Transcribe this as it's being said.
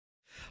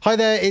Hi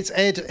there, it's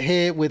Ed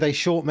here with a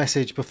short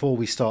message before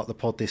we start the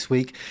pod this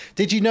week.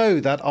 Did you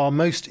know that our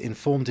most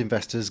informed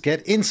investors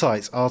get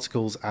insights,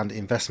 articles, and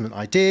investment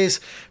ideas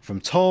from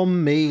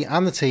Tom, me,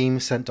 and the team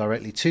sent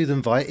directly to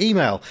them via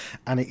email,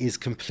 and it is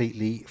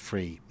completely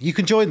free. You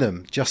can join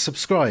them. Just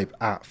subscribe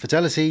at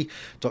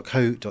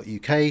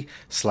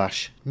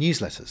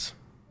fidelity.co.uk/newsletters.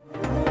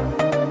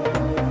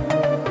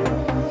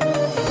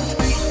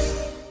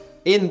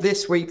 In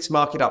this week's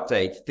market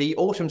update, the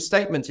autumn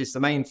statement is the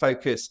main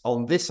focus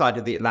on this side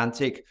of the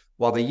Atlantic,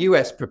 while the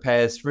US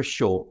prepares for a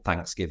short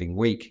Thanksgiving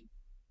week.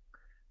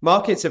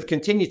 Markets have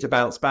continued to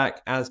bounce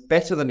back as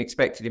better than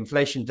expected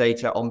inflation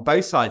data on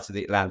both sides of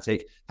the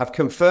Atlantic have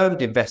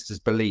confirmed investors'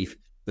 belief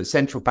that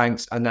central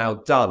banks are now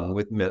done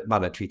with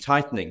monetary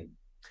tightening.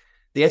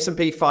 The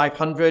S&P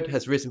 500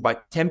 has risen by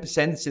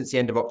 10% since the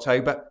end of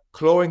October,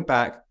 clawing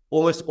back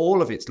almost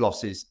all of its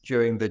losses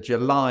during the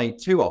July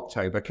to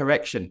October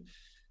correction.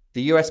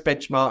 The US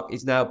benchmark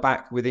is now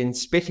back within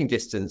spitting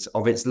distance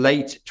of its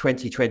late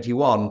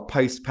 2021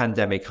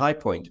 post-pandemic high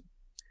point.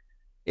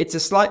 It's a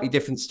slightly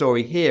different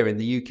story here in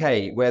the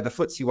UK, where the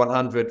FTSE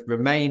 100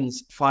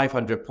 remains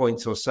 500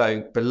 points or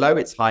so below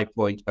its high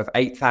point of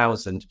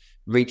 8,000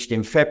 reached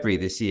in February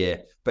this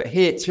year. But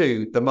here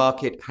too, the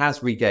market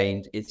has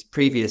regained its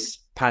previous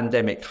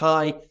pandemic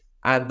high,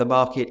 and the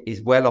market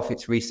is well off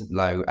its recent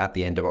low at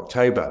the end of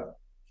October.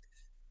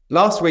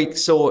 Last week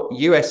saw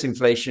US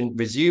inflation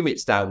resume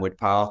its downward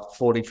path,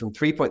 falling from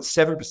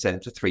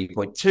 3.7% to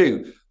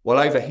 3.2%, while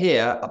over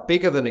here, a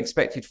bigger than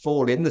expected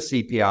fall in the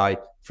CPI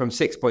from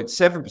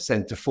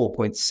 6.7% to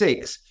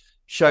 4.6%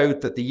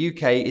 showed that the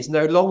UK is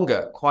no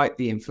longer quite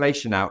the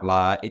inflation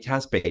outlier it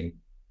has been.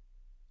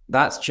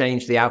 That's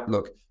changed the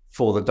outlook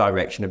for the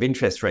direction of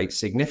interest rates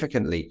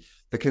significantly.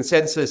 The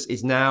consensus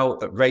is now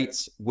that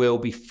rates will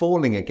be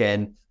falling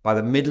again by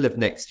the middle of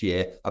next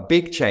year, a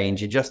big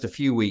change in just a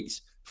few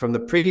weeks from the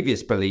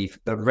previous belief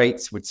that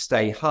rates would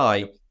stay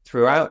high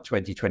throughout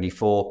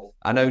 2024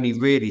 and only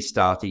really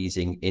start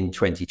easing in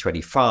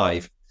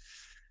 2025.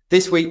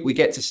 This week, we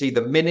get to see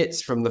the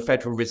minutes from the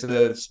Federal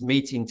Reserve's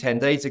meeting 10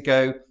 days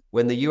ago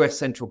when the US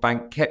Central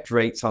Bank kept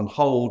rates on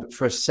hold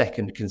for a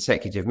second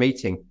consecutive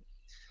meeting.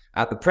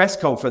 At the press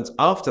conference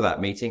after that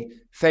meeting,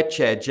 Fed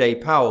Chair Jay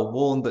Powell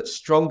warned that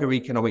stronger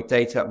economic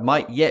data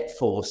might yet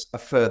force a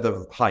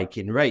further hike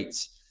in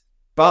rates.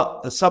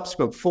 But the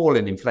subsequent fall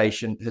in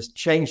inflation has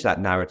changed that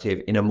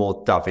narrative in a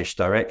more dovish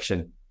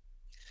direction.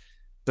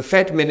 The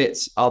Fed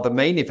minutes are the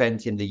main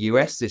event in the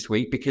US this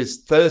week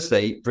because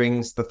Thursday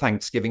brings the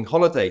Thanksgiving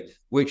holiday,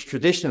 which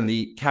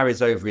traditionally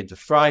carries over into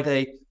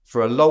Friday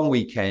for a long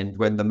weekend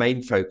when the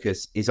main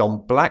focus is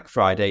on Black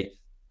Friday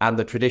and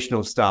the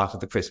traditional start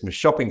of the Christmas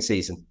shopping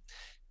season.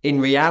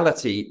 In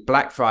reality,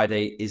 Black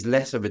Friday is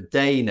less of a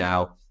day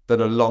now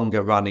than a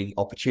longer running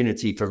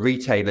opportunity for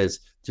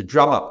retailers to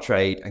drum up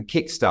trade and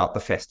kickstart the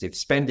festive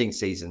spending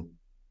season.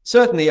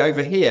 Certainly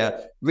over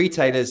here,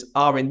 retailers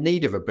are in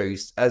need of a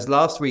boost, as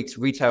last week's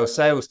retail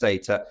sales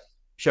data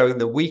showing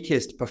the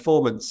weakest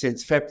performance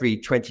since February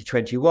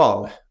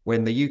 2021,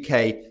 when the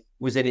UK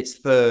was in its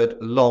third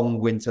long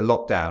winter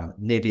lockdown,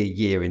 nearly a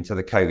year into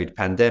the COVID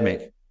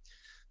pandemic.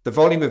 The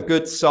volume of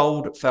goods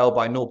sold fell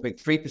by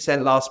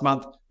 0.3% last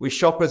month, with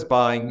shoppers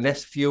buying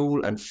less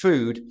fuel and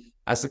food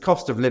as the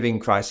cost of living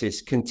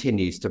crisis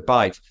continues to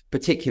bite,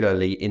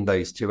 particularly in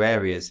those two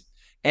areas.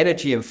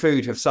 Energy and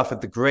food have suffered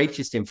the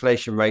greatest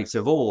inflation rates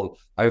of all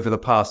over the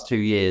past 2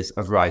 years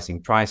of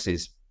rising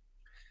prices.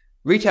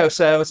 Retail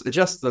sales are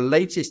just the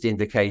latest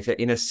indicator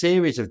in a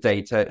series of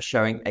data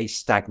showing a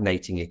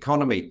stagnating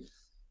economy.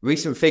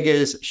 Recent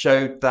figures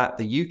showed that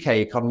the UK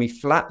economy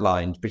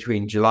flatlined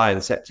between July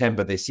and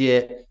September this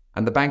year,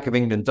 and the Bank of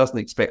England doesn't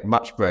expect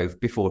much growth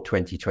before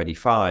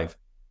 2025.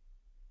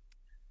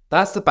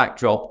 That's the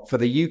backdrop for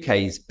the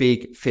UK's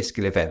big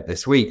fiscal event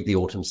this week, the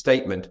autumn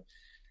statement.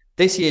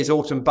 This year's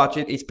autumn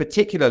budget is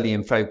particularly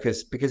in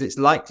focus because it's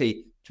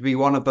likely to be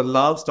one of the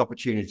last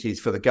opportunities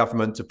for the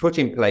government to put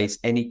in place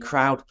any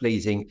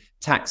crowd-pleasing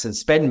tax and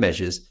spend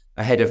measures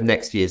ahead of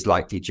next year's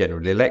likely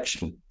general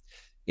election.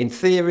 In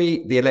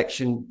theory, the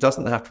election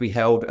doesn't have to be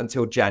held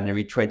until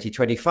January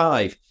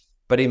 2025,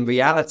 but in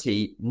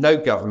reality, no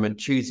government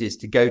chooses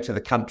to go to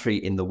the country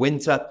in the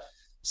winter,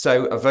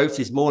 so a vote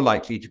is more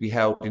likely to be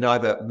held in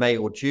either May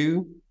or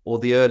June, or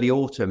the early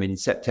autumn in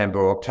September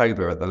or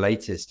October at the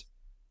latest.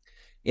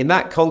 In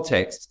that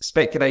context,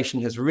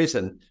 speculation has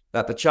risen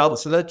that the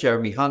Chancellor,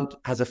 Jeremy Hunt,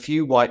 has a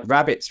few white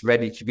rabbits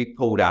ready to be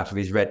pulled out of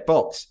his red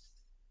box.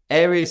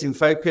 Areas in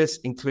focus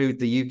include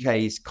the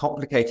UK's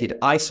complicated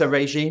ISA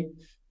regime,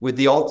 with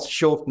the odds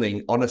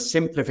shortening on a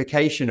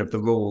simplification of the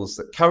rules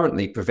that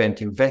currently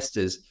prevent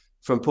investors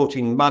from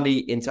putting money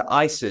into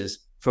ISAs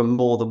from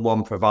more than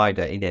one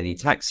provider in any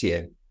tax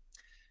year.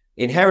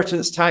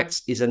 Inheritance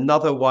tax is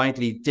another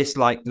widely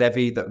disliked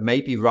levy that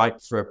may be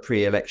ripe for a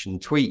pre-election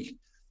tweak.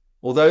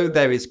 Although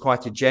there is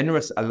quite a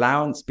generous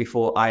allowance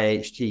before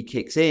IHT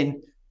kicks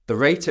in, the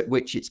rate at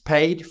which it's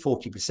paid,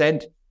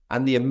 40%,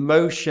 and the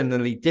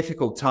emotionally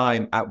difficult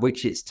time at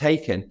which it's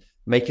taken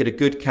make it a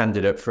good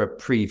candidate for a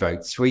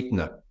pre-vote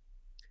sweetener.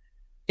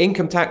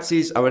 Income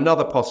taxes are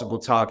another possible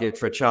target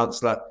for a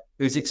chancellor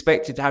who's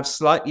expected to have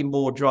slightly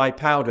more dry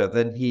powder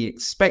than he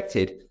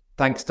expected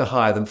thanks to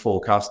higher than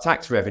forecast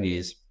tax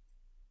revenues.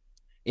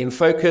 In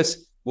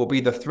focus will be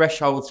the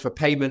thresholds for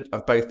payment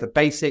of both the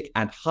basic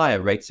and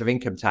higher rates of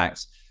income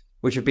tax,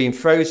 which have been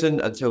frozen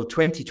until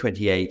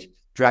 2028,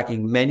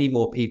 dragging many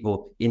more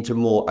people into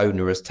more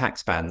onerous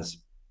tax bands.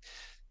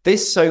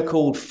 This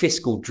so-called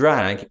fiscal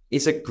drag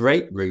is a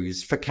great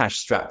ruse for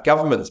cash-strapped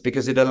governments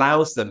because it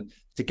allows them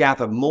to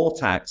gather more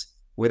tax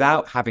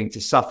without having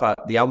to suffer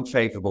the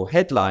unfavourable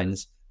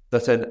headlines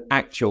that an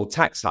actual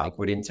tax hike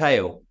would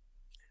entail.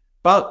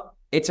 But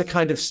it's a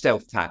kind of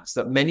stealth tax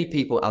that many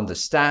people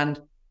understand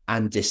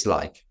and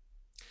dislike.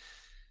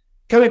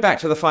 Coming back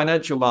to the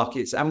financial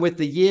markets, and with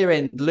the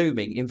year-end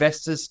looming,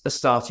 investors are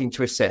starting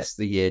to assess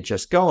the year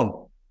just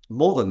gone.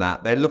 More than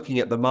that, they're looking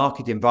at the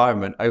market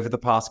environment over the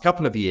past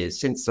couple of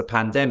years since the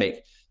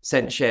pandemic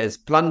sent shares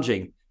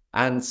plunging,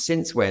 and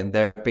since when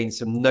there have been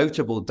some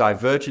notable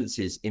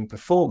divergences in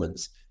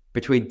performance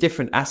between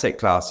different asset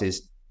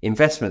classes,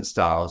 investment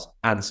styles,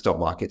 and stock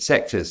market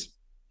sectors.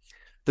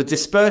 The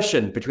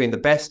dispersion between the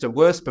best and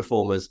worst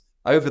performers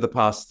over the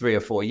past 3 or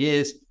 4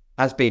 years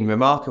has been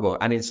remarkable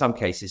and in some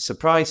cases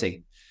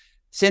surprising.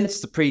 Since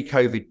the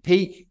pre-COVID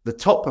peak, the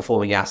top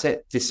performing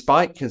asset,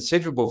 despite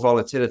considerable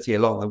volatility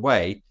along the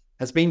way,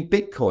 has been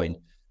Bitcoin,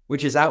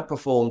 which has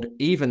outperformed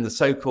even the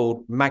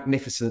so-called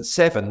Magnificent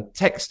Seven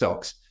tech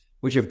stocks,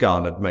 which have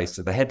garnered most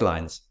of the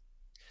headlines.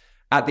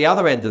 At the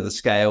other end of the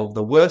scale,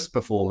 the worst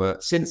performer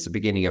since the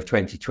beginning of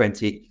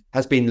 2020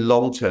 has been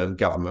long-term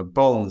government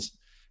bonds,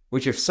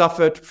 which have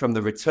suffered from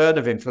the return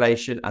of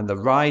inflation and the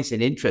rise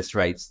in interest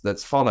rates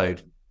that's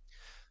followed.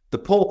 The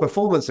poor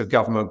performance of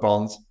government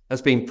bonds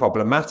has been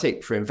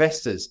problematic for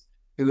investors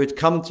who had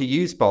come to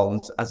use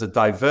bonds as a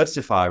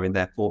diversifier in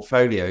their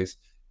portfolios,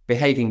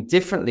 behaving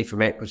differently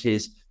from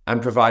equities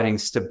and providing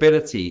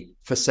stability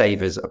for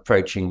savers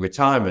approaching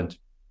retirement.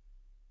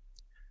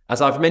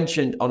 As I've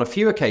mentioned on a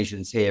few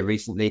occasions here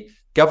recently,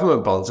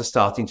 government bonds are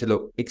starting to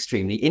look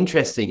extremely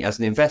interesting as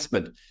an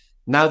investment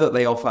now that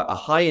they offer a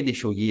high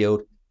initial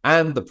yield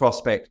and the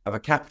prospect of a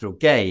capital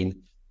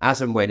gain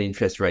as and when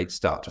interest rates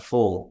start to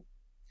fall.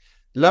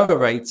 Lower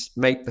rates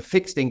make the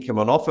fixed income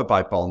on offer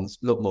by bonds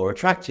look more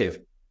attractive,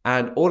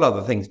 and all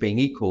other things being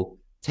equal,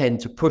 tend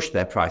to push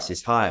their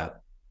prices higher.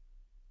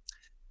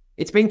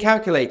 It's been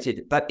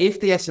calculated that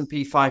if the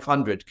S&P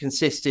 500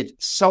 consisted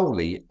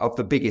solely of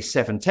the biggest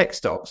 7 tech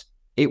stocks,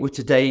 it would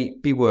today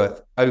be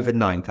worth over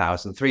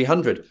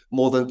 9,300,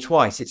 more than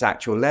twice its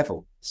actual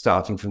level,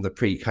 starting from the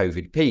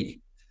pre-COVID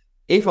peak.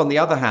 If, on the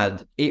other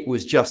hand, it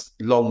was just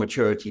long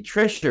maturity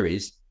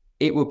treasuries,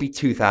 it would be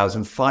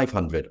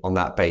 2,500 on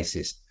that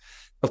basis.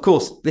 Of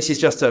course, this is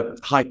just a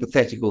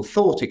hypothetical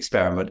thought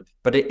experiment,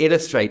 but it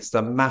illustrates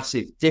the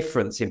massive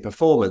difference in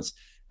performance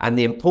and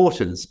the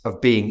importance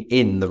of being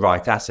in the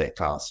right asset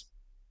class.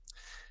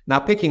 Now,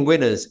 picking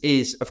winners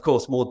is, of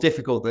course, more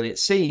difficult than it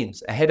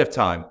seems ahead of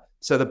time.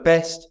 So the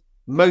best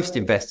most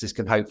investors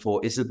can hope for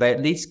is that they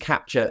at least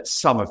capture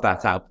some of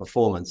that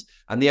outperformance.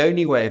 And the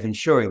only way of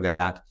ensuring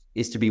that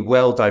is to be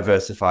well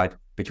diversified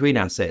between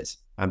assets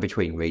and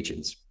between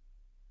regions.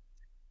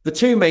 The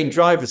two main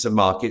drivers of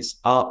markets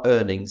are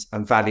earnings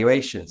and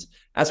valuations.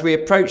 As we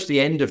approach the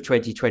end of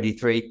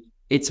 2023,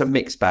 it's a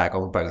mixed bag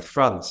on both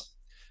fronts.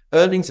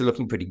 Earnings are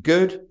looking pretty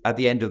good at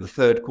the end of the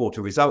third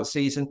quarter results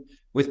season,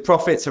 with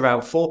profits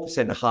around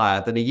 4%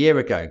 higher than a year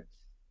ago.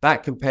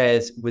 That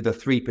compares with a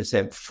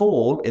 3%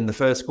 fall in the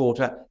first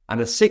quarter and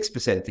a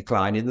 6%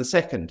 decline in the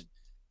second.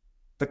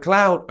 The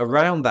cloud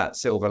around that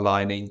silver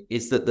lining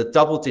is that the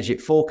double-digit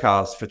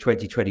forecasts for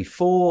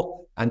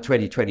 2024 and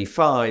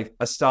 2025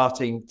 are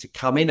starting to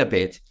come in a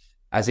bit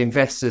as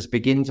investors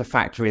begin to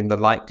factor in the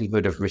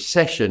likelihood of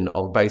recession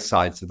on both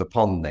sides of the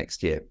pond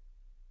next year.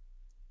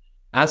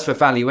 As for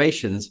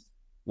valuations,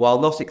 while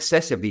not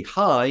excessively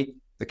high,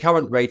 the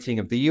current rating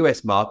of the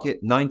US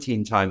market,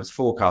 19 times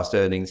forecast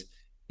earnings,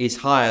 is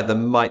higher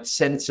than might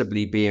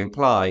sensibly be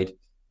implied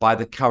by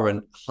the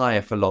current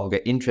higher for longer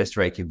interest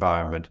rate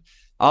environment.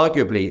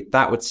 Arguably,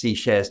 that would see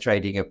shares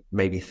trading at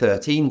maybe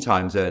 13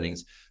 times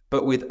earnings,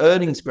 but with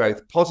earnings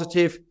growth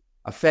positive,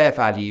 a fair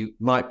value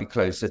might be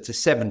closer to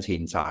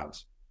 17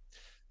 times.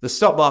 The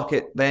stock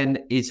market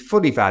then is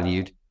fully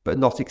valued, but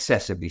not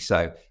excessively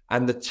so,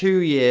 and the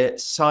 2-year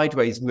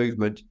sideways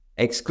movement,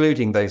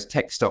 excluding those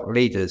tech stock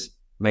leaders,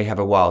 may have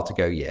a while to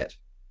go yet.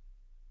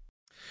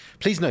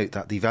 Please note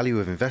that the value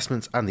of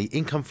investments and the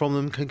income from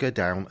them can go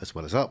down as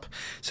well as up,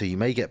 so you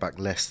may get back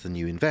less than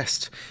you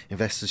invest.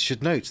 Investors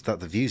should note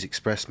that the views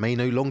expressed may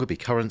no longer be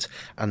current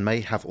and may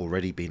have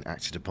already been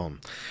acted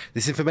upon.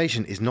 This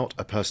information is not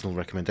a personal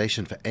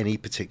recommendation for any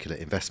particular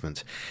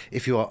investment.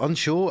 If you are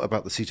unsure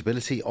about the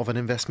suitability of an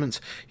investment,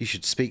 you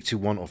should speak to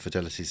one of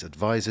Fidelity's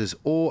advisors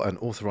or an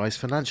authorised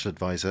financial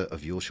advisor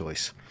of your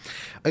choice.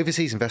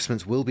 Overseas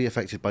investments will be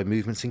affected by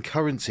movements in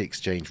currency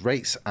exchange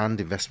rates,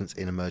 and investments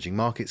in emerging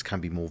markets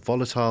can be more volatile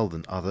volatile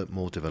than other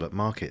more developed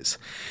markets.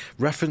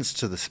 Reference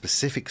to the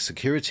specific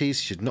securities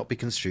should not be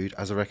construed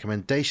as a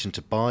recommendation to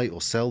buy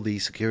or sell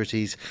these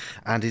securities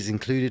and is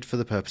included for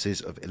the purposes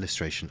of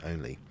illustration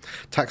only.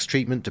 Tax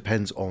treatment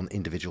depends on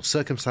individual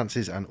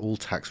circumstances and all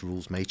tax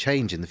rules may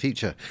change in the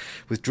future.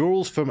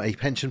 Withdrawals from a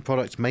pension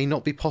product may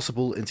not be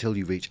possible until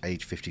you reach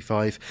age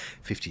 55,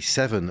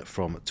 57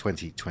 from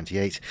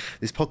 2028.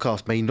 This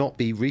podcast may not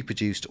be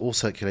reproduced or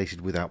circulated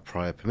without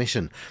prior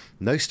permission.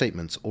 No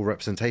statements or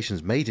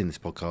representations made in this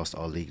podcast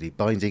are legally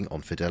binding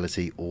on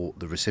Fidelity or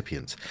the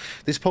recipient.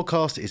 This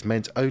podcast is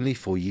meant only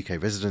for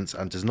UK residents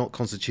and does not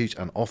constitute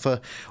an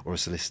offer or a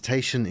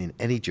solicitation in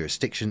any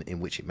jurisdiction in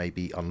which it may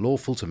be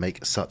unlawful to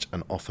make such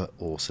an offer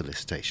or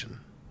solicitation.